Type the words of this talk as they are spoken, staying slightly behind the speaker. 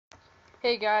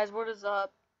Hey guys, what is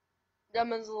up?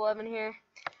 Demons11 here,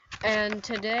 and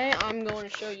today I'm going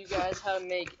to show you guys how to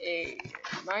make a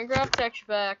Minecraft texture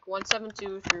pack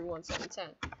 172 through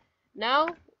 1710. Now,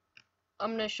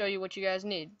 I'm going to show you what you guys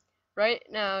need. Right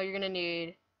now, you're going to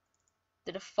need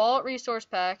the default resource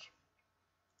pack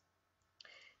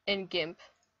and GIMP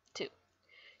too.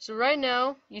 So right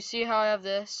now, you see how I have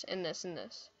this and this and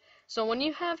this. So when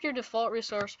you have your default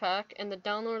resource pack, and the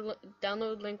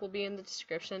download link will be in the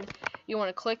description, you want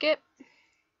to click it,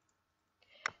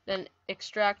 then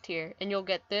extract here, and you'll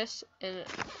get this, and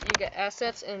you get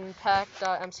assets in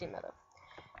pack.mcmeta.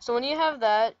 So when you have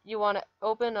that, you want to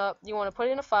open up, you want to put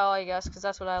it in a file, I guess, because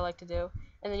that's what I like to do,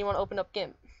 and then you want to open up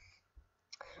GIMP.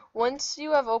 Once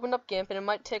you have opened up GIMP, and it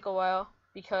might take a while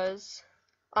because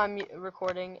I'm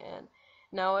recording, and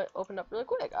now it opened up really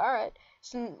quick. Alright,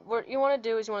 so what you want to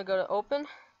do is you want to go to open.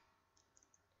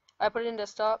 I put it in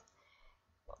desktop,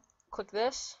 click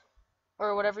this,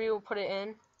 or whatever you will put it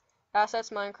in.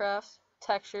 Assets, Minecraft,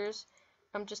 textures.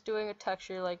 I'm just doing a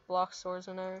texture like block swords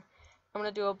and everything. I'm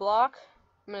gonna do a block.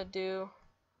 I'm gonna do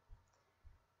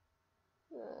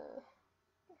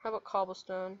how about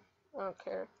cobblestone? I don't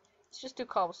care. Let's just do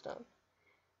cobblestone.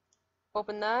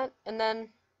 Open that, and then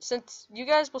since you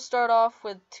guys will start off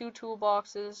with 2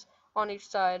 toolboxes on each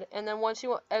side, and then once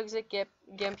you exit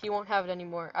GIMP, you won't have it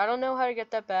anymore. I don't know how to get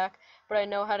that back, but I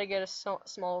know how to get a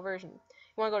small version.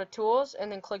 You want to go to tools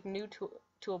and then click new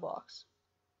toolbox.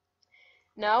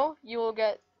 Now you will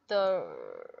get the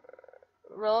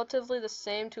relatively the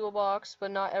same toolbox, but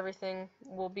not everything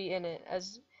will be in it,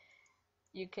 as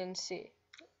you can see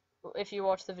if you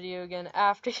watch the video again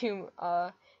after you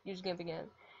use GIMP again.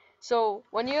 So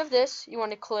when you have this, you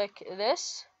want to click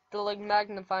this, the like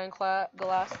magnifying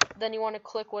glass. Then you want to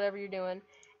click whatever you're doing,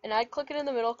 and I'd click it in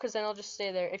the middle because then it'll just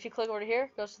stay there. If you click over here,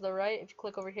 it goes to the right. If you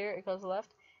click over here, it goes to the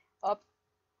left, up,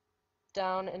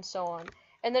 down, and so on.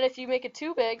 And then if you make it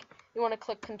too big, you want to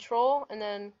click Control and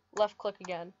then left click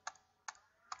again,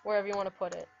 wherever you want to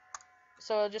put it.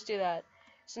 So I'll just do that.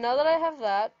 So now that I have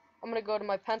that, I'm going to go to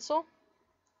my pencil,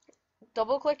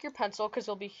 double click your pencil because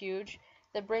it'll be huge,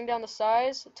 then bring down the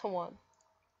size to 1.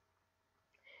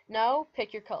 Now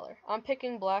pick your color. I'm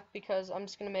picking black because I'm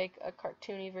just going to make a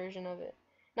cartoony version of it.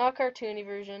 Not a cartoony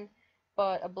version,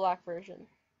 but a black version.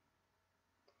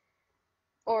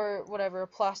 Or whatever, a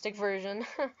plastic version.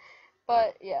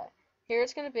 But yeah, here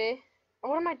it's going to be.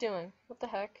 What am I doing? What the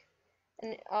heck?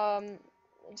 And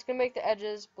it's going to make the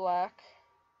edges black.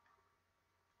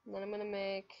 And then I'm going to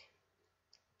make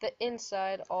the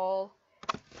inside all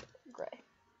gray.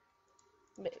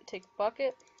 Take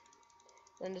bucket,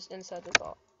 and just inside this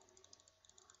all.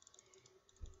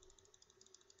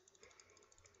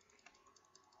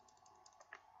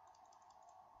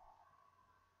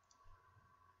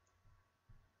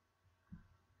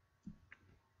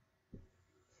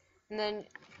 And then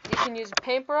you can use a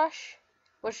paintbrush,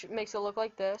 which makes it look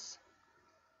like this.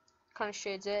 Kind of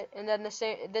shades it, and then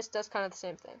this does kind of the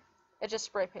same thing. It just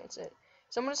spray paints it.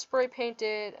 So I'm gonna spray paint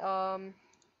it.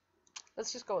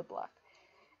 Let's just go with black,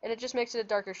 and it just makes it a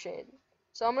darker shade.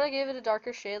 So I'm gonna give it a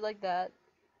darker shade like that.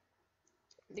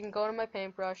 You can go to my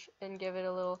paintbrush and give it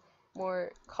a little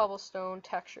more cobblestone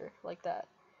texture like that,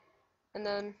 and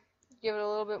then give it a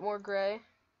little bit more gray,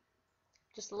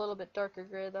 just a little bit darker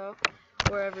gray though,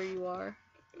 wherever you are.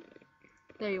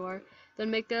 There you are. Then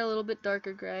make that a little bit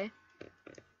darker gray.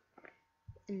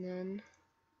 And then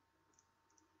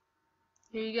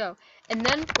here you go. And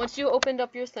then once you opened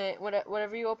up your thing,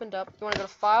 whatever you opened up, you want to go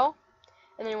to File,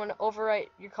 and then you want to overwrite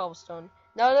your cobblestone.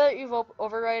 Now that you've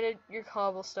overwritten your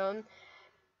cobblestone,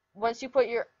 once you put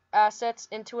your assets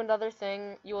into another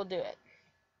thing, you will do it.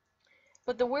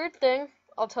 But the weird thing,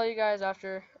 I'll tell you guys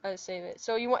after I save it.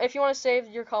 So if you want to save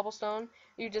your cobblestone,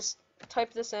 you just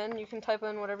type this in. You can type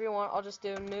in whatever you want. I'll just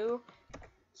do new.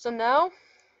 So now,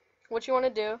 what you want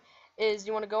to do is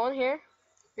you want to go in here.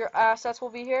 Your assets will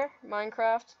be here.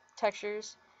 Minecraft,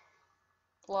 textures,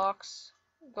 blocks.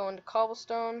 Go into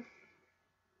cobblestone.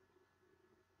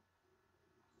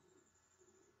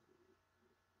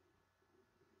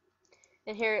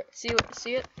 And here, see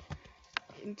it?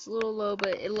 It's a little low,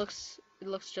 but it looks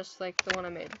just like the one I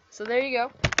made. So there you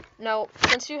go. Now,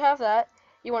 since you have that,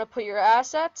 you want to put your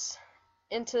assets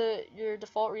into your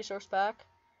default resource pack,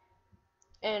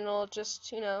 and it'll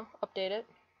just, update it.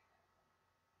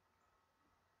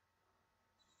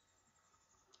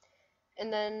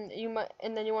 And then you want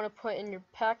to put in your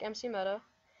pack mcmeta,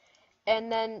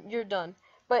 and then you're done.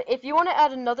 But if you want to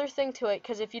add another thing to it,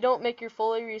 because if you don't make your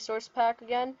fully resource pack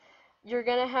again, you're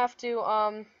gonna have to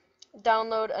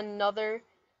download another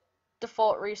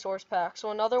default resource pack. So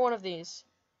another one of these.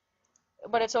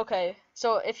 But it's okay.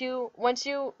 So if you, once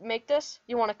you make this,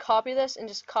 you want to copy this and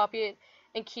just copy it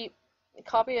and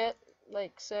copy it,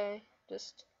 like say,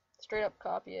 just straight up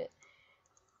copy it.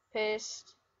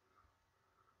 Paste,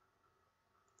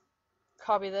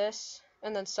 copy this,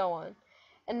 and then so on.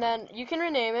 And then you can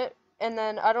rename it, and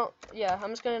then I'm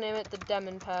just going to name it the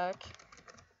Demon Pack.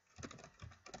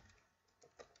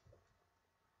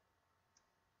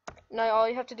 Now all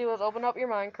you have to do is open up your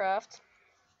Minecraft.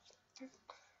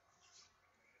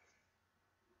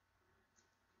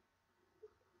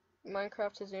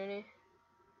 Minecraft Hizuni.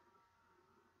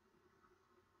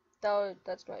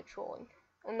 That's my trolling.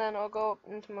 And then I'll go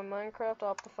into my Minecraft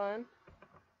Optifine.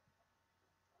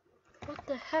 What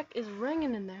the heck is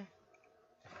ringing in there?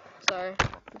 Sorry,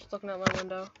 I'm just looking out my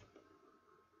window.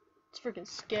 It's freaking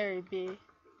scary, B.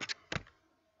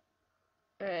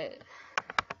 Alright,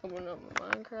 open up my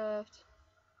Minecraft.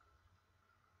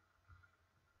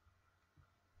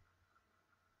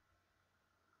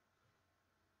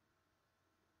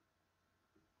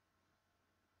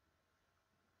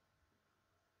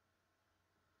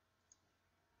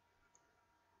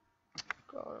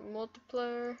 Go on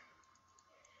multiplayer.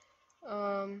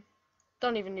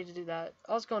 Don't even need to do that.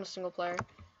 I'll just go into single player.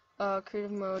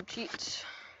 Creative mode, cheats.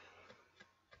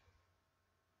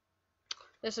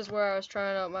 This is where I was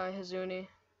trying out my Hizuni. It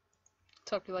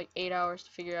took me like 8 hours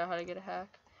to figure out how to get a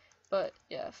hack. But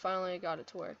yeah, finally I got it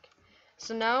to work.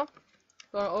 So now, I'm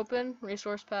going to open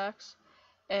resource packs.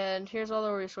 And here's all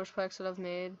the resource packs that I've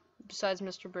made, besides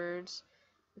Mr. Bird's,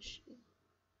 which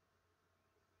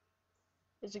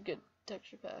is a good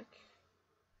texture pack.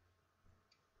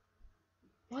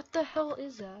 What the hell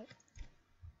is that?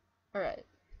 Alright.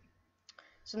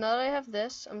 So now that I have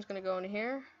this, I'm just going to go in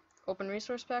here, open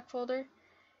resource pack folder,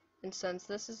 and since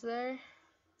this is there,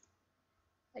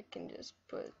 I can just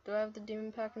put, do I have the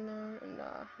demon pack in there?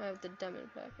 Nah, I have the demon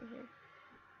pack in here.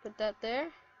 Put that there.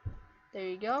 There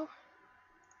you go.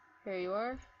 Here you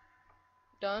are.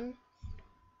 Done.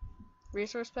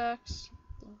 Resource packs.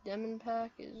 The demon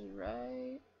pack is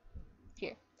right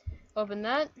here. Open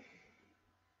that.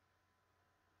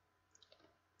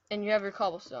 And you have your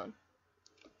cobblestone.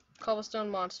 Cobblestone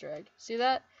monster egg. See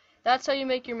that? That's how you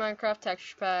make your Minecraft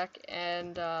texture pack.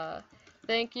 And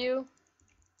thank you.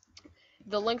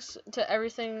 The links to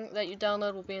everything that you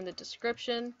download will be in the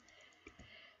description.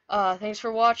 Thanks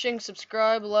for watching.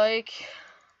 Subscribe, like,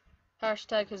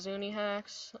 hashtag Hizuni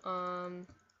hacks.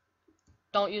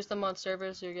 Don't use them on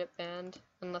servers or you get banned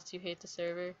unless you hate the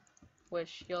server,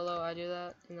 which YOLO, I do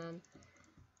that. And then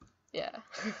yeah.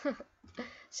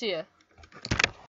 See ya.